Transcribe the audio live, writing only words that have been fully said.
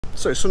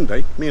So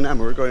Sunday, me and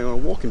Emma are going on a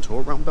walking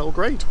tour around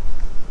Belgrade.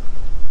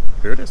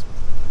 Here it is.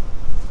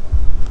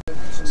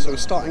 So we're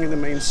starting in the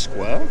main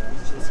square,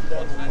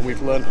 and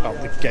we've learned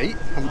about the gate,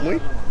 haven't we?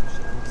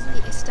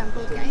 The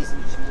Istanbul gate.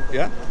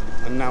 Yeah.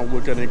 And now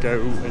we're going to go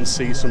and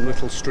see some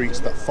little streets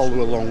that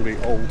follow along the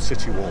old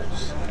city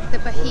walls. The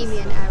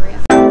Bohemian area.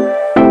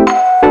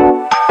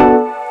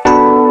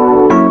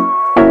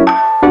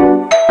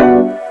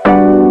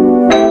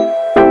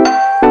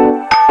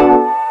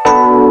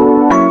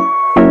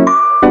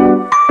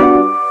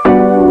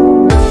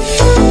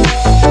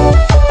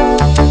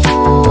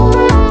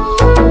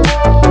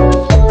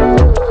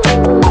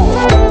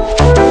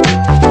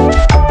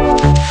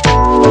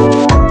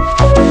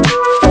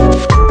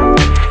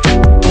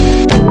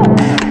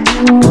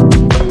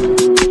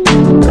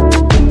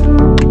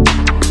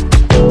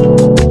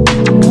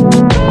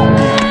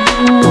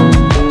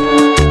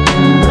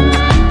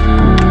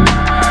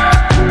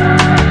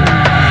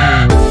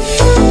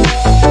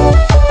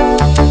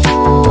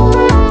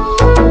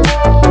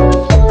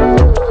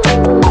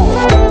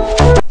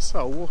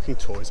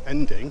 Tour is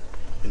ending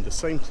in the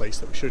same place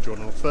that we showed you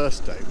on our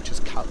first day, which is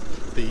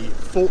the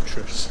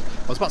fortress.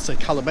 I was about to say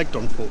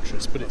Kalemegdan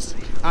Fortress, but it's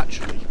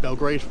actually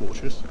Belgrade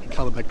Fortress in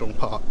Kalemegdan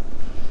Park.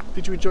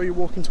 Did you enjoy your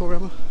walking tour,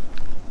 Emma?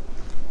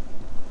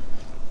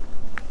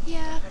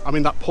 Yeah. I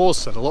mean, that pause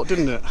said a lot,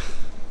 didn't it?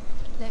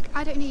 Look,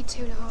 I don't need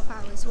 2.5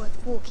 hours worth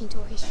of walking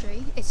tour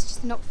history. It's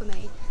just not for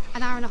me.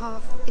 An hour and a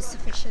half is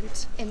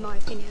sufficient, in my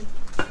opinion.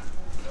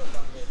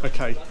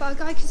 Okay. But a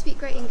guy can speak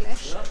great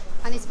English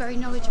and is very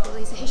knowledgeable.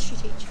 He's a history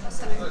teacher,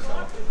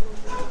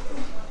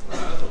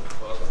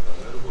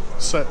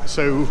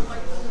 So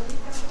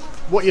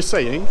what you're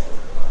saying,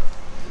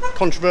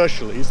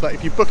 controversially, is that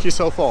if you book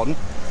yourself on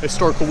a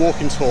historical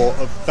walking tour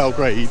of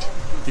Belgrade,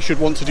 you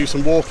should want to do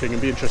some walking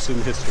and be interested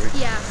in history.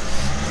 Yeah,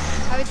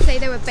 I would say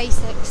there were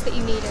basics that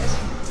you needed.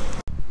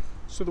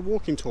 So the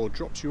walking tour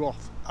drops you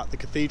off at the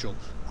cathedral,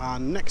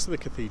 and next to the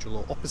cathedral,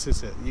 or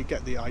opposite it, you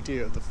get the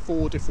idea of the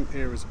 4 different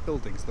eras of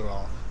buildings there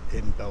are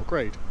in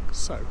Belgrade.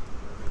 So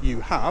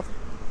you have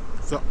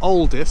the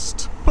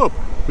oldest pub,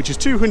 which is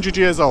 200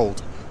 years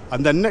old,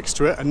 and then next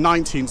to it a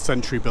 19th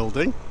century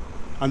building,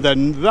 and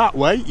then that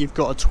way you've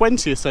got a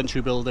 20th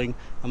century building,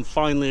 and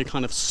finally a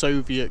kind of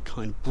Soviet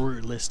kind of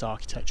brutalist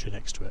architecture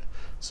next to it.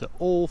 So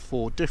all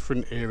 4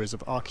 different eras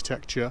of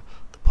architecture,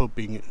 the pub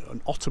being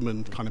an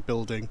Ottoman kind of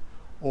building,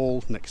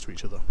 all next to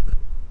each other.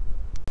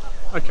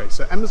 Okay,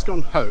 so Emma's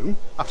gone home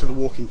after the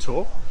walking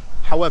tour.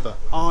 However,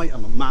 I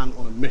am a man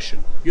on a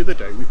mission. The other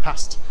day we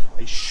passed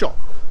a shop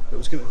that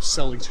was going to be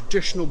selling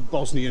traditional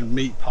Bosnian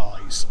meat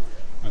pies,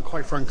 and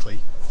quite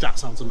frankly, that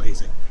sounds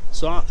amazing.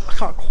 So I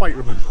can't quite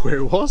remember where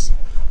it was,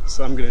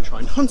 so I'm going to try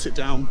and hunt it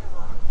down,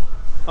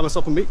 have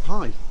myself a meat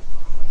pie.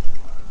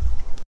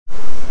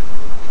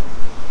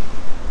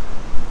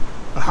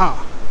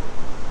 Aha!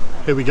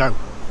 Here we go,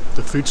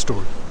 the food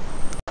story.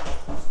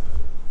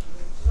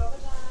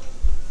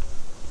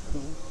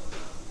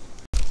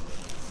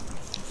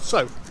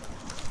 So,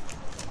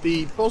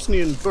 the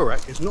Bosnian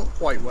burek is not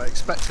quite what I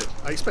expected.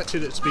 I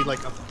expected it to be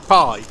like a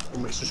pie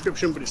in its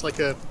description, but it's like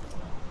a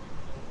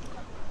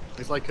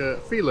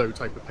phyllo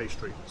type of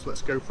pastry. So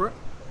let's go for it.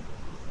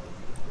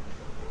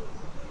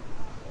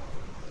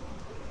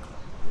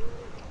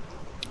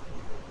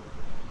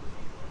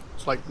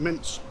 It's like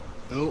mince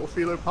in a little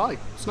phyllo pie.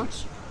 It's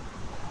nice.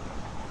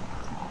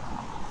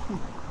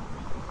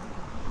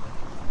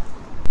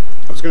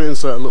 I was going to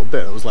insert a little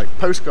bit that was like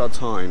postcard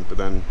time, but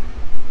then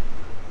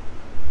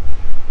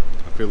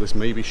I feel this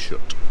may be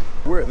shut.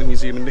 We're at the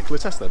Museum of Nikola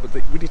Tesla, but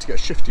we need to get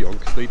shifty on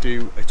because they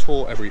do a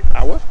tour every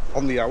hour,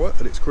 on the hour,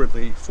 and it's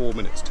currently 4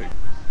 minutes to.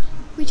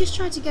 We just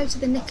tried to go to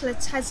the Nikola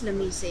Tesla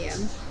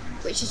Museum,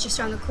 which is just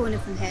around the corner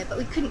from here, but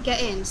we couldn't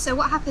get in. So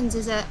what happens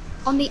is that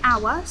on the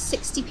hour,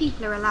 60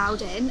 people are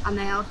allowed in, and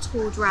they are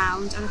toured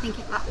round, and I think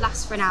it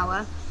lasts for an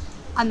hour,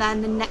 and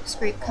then the next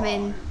group come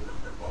in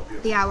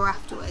the hour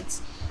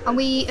afterwards. And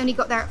we only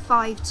got there at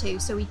 5 to,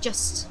 so we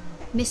just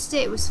missed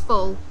it. It was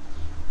full.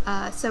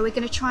 So we're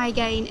going to try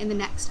again in the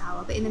next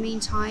hour, but in the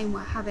meantime we're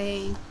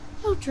having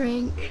a little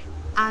drink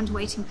and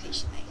waiting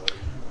patiently.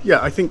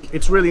 Yeah, I think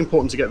it's really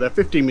important to get there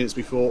 15 minutes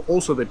before.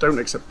 Also, they don't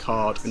accept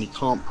card and you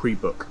can't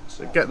pre-book.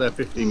 So get there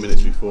 15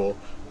 minutes before,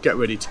 get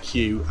ready to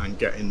queue and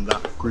get in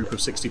that group of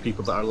 60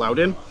 people that are allowed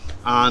in.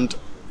 And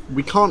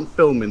we can't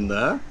film in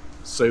there,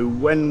 so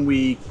when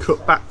we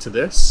cut back to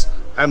this,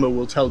 Emma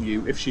will tell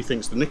you if she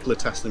thinks the Nikola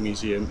Tesla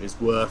Museum is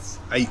worth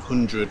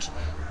 800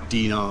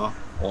 dinar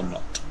or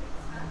not.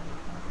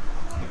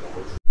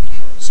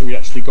 So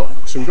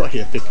we got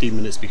here 15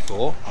 minutes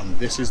before, and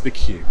this is the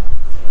queue.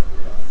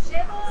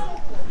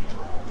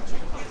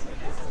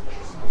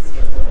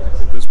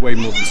 There's way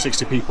more than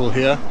 60 people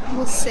here.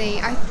 We'll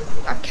see.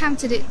 I've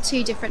counted it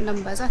 2 different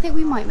numbers. I think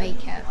we might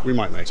make it. We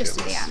might make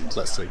just it. Just at the end.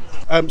 Let's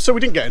see. So we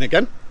didn't get in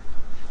again.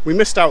 We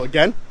missed out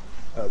again.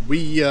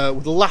 We were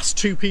the last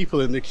 2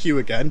 people in the queue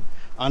again,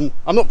 and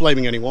I'm not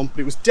blaming anyone, but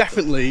it was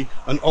definitely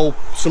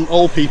some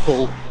old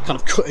people kind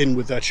of cut in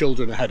with their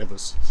children ahead of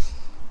us.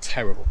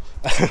 Terrible.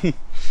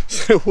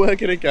 So we're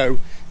going to go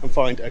and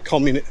find a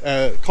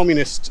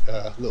communist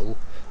little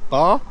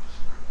bar.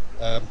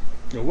 We're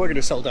going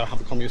to settle down,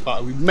 have a communist bar,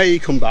 and we may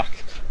come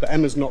back, but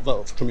Emma's not that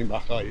up for coming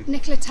back, are you?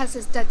 Nikola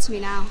Tesla's dead to me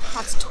now.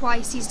 That's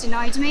twice he's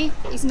denied me.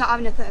 He's not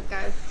having a third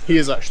go. He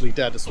is actually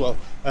dead as well.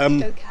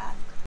 Don't care.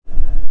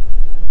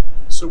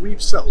 So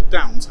we've settled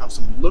down to have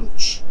some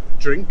lunch,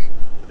 drink,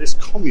 at this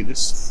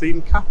communist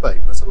themed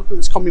cafe. Let's have a look at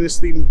this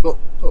communist themed pub.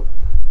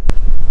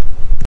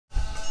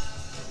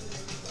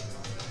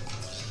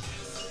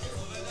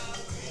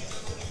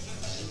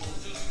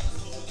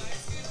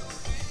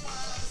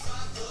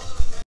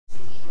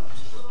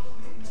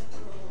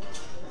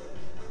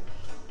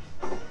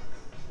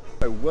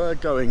 So we're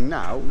going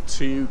now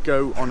to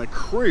go on a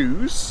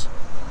cruise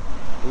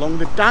along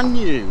the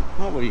Danube,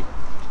 aren't we?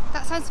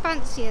 That sounds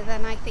fancier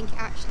than I think it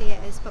actually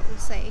is, but we'll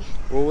see.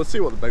 Well, we'll see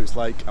what the boat's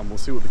like, and we'll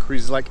see what the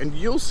cruise is like, and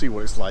you'll see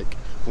what it's like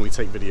when we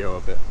take video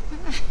of it.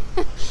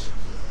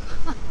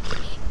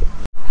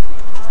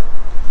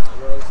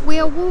 We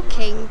are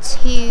walking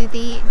to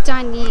the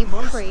Danube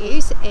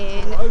cruise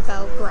in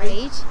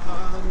Belgrade.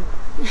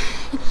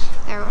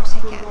 There are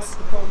tickets.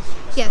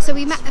 Yeah, so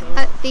we met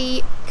at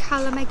the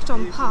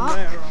Kalamegdon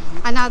Park,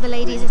 and now the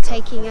ladies are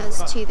taking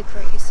us to the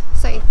cruise.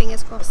 So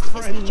fingers crossed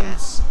it's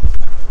legit.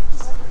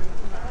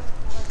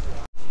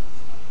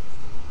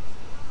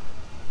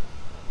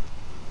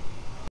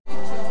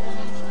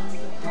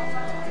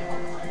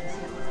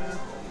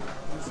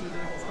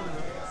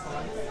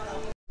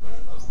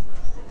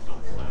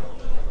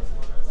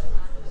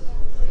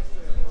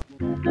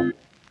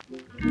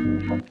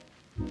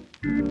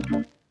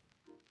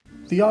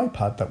 The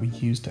iPad that we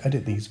use to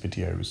edit these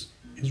videos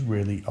is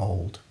really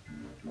old,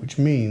 which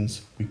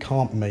means we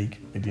can't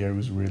make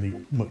videos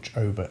really much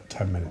over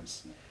 10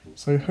 minutes.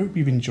 So I hope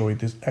you've enjoyed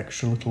this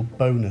extra little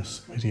bonus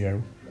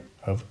video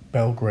of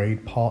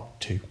Belgrade Part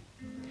 2.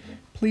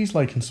 Please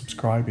like and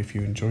subscribe if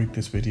you enjoyed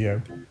this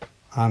video,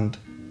 and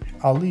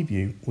I'll leave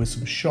you with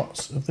some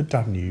shots of the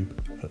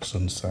Danube at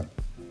sunset.